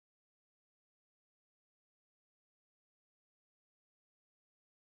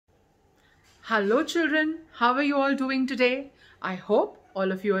Hello children, how are you all doing today? I hope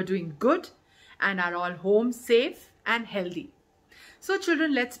all of you are doing good and are all home safe and healthy. So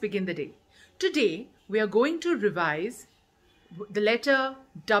children, let's begin the day. Today we are going to revise the letter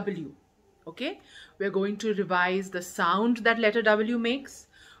W. Okay, we are going to revise the sound that letter W makes.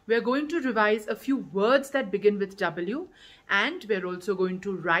 We are going to revise a few words that begin with W, and we are also going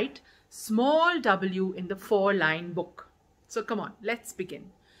to write small w in the 4-line book. So come on, let's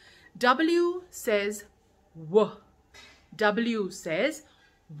begin. W says W. W says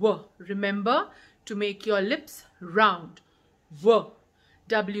W. Remember to make your lips round. W.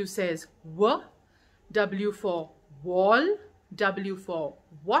 W says W. W for wall. W for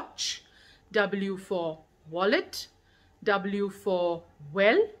watch. W for wallet. W for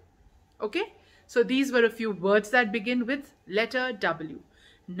well. Okay, so these were a few words that begin with letter W.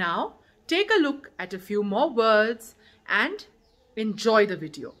 Now take a look at a few more words and enjoy the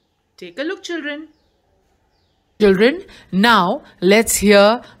video. Take a look, children. Children, now let's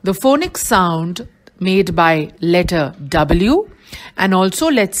hear the phonic sound made by letter W, and also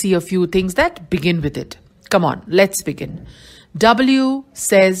let's see a few things that begin with it. Come on, let's begin. W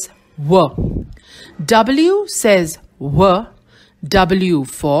says W. W says W. W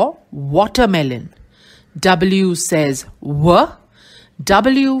for watermelon. W says W.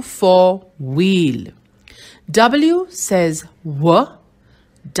 W for wheel. W says W.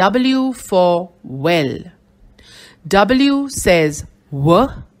 W for well. W says W.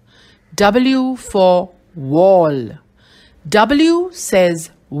 W for wall. W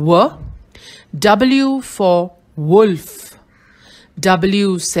says W. W for wolf.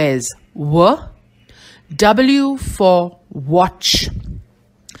 W says W. W for watch.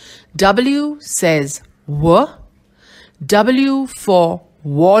 W says W. W for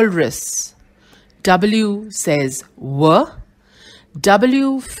walrus. W says W.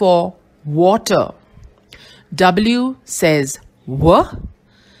 W for water. W says W.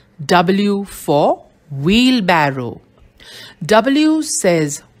 W for wheelbarrow. W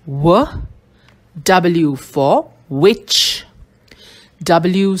says W. W for witch.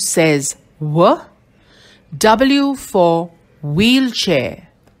 W says W. W for wheelchair.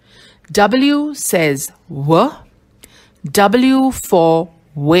 W says W. W for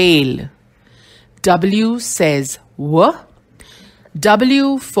whale. W says W.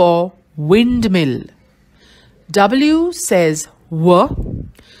 W for windmill. W says W.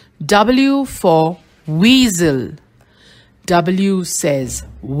 W for weasel. W says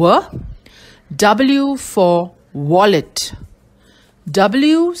W. W for wallet.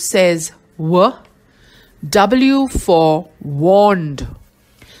 W says W. W for wand.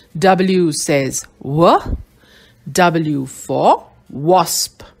 W says W. W for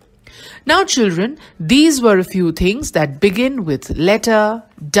wasp. Now children, these were a few things that begin with letter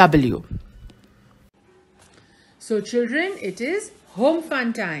W. So children, it is home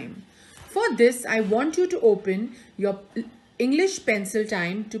fun time. For this, I want you to open your English pencil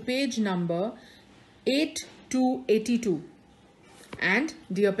time to page number 8 to 82. And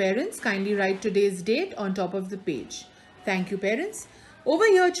dear parents, kindly write today's date on top of the page. Thank you, parents. Over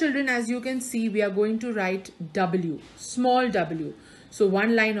here, children, as you can see, we are going to write W, small w. So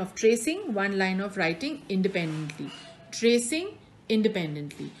one line of tracing, one line of writing independently. Tracing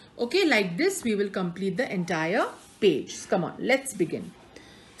independently. Okay, like this we will complete the entire page. Come on, let's begin.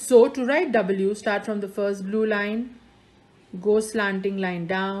 So to write W, start from the first blue line, go slanting line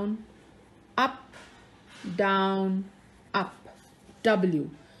down, up, down, up. W.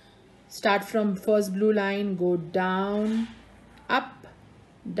 Start from first blue line, go down, up,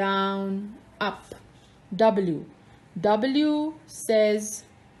 down, up. W. W says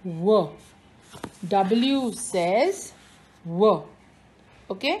W. W says W.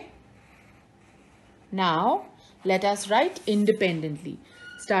 Okay? Now, let us write independently.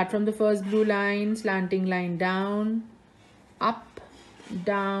 Start from the first blue line, slanting line down, up,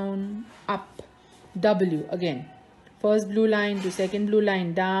 down, up. W again. First blue line to second blue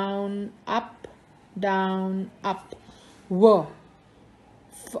line, down, up, up. W.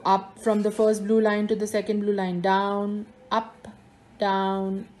 Up from the first blue line to the second blue line, down, up,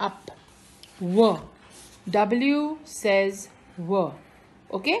 up. W. W says W.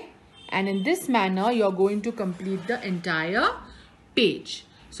 Okay? And in this manner, you're going to complete the entire page.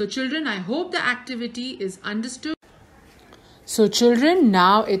 So children, I hope the activity is understood. So children,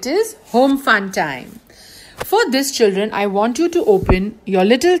 now it is home fun time. For this, children, I want you to open your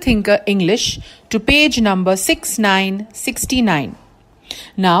Little Thinker English to page number 6969.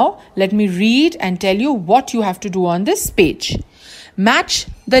 Now, let me read and tell you what you have to do on this page. Match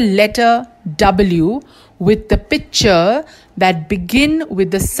the letter W with the picture that begin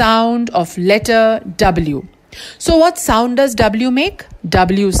with the sound of letter W. So what sound does W make?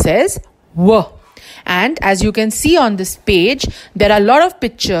 W says W. And as you can see on this page, there are a lot of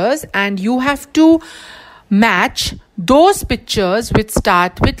pictures and you have to match those pictures which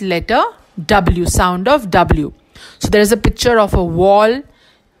start with letter W, sound of W. So there is a picture of a wall,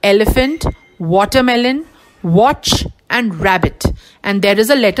 elephant, watermelon, watch and rabbit. And there is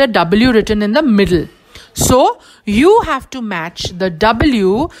a letter W written in the middle. So you have to match the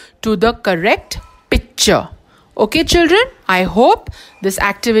W to the correct picture. Okay, children, I hope this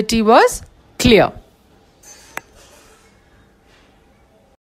activity was clear.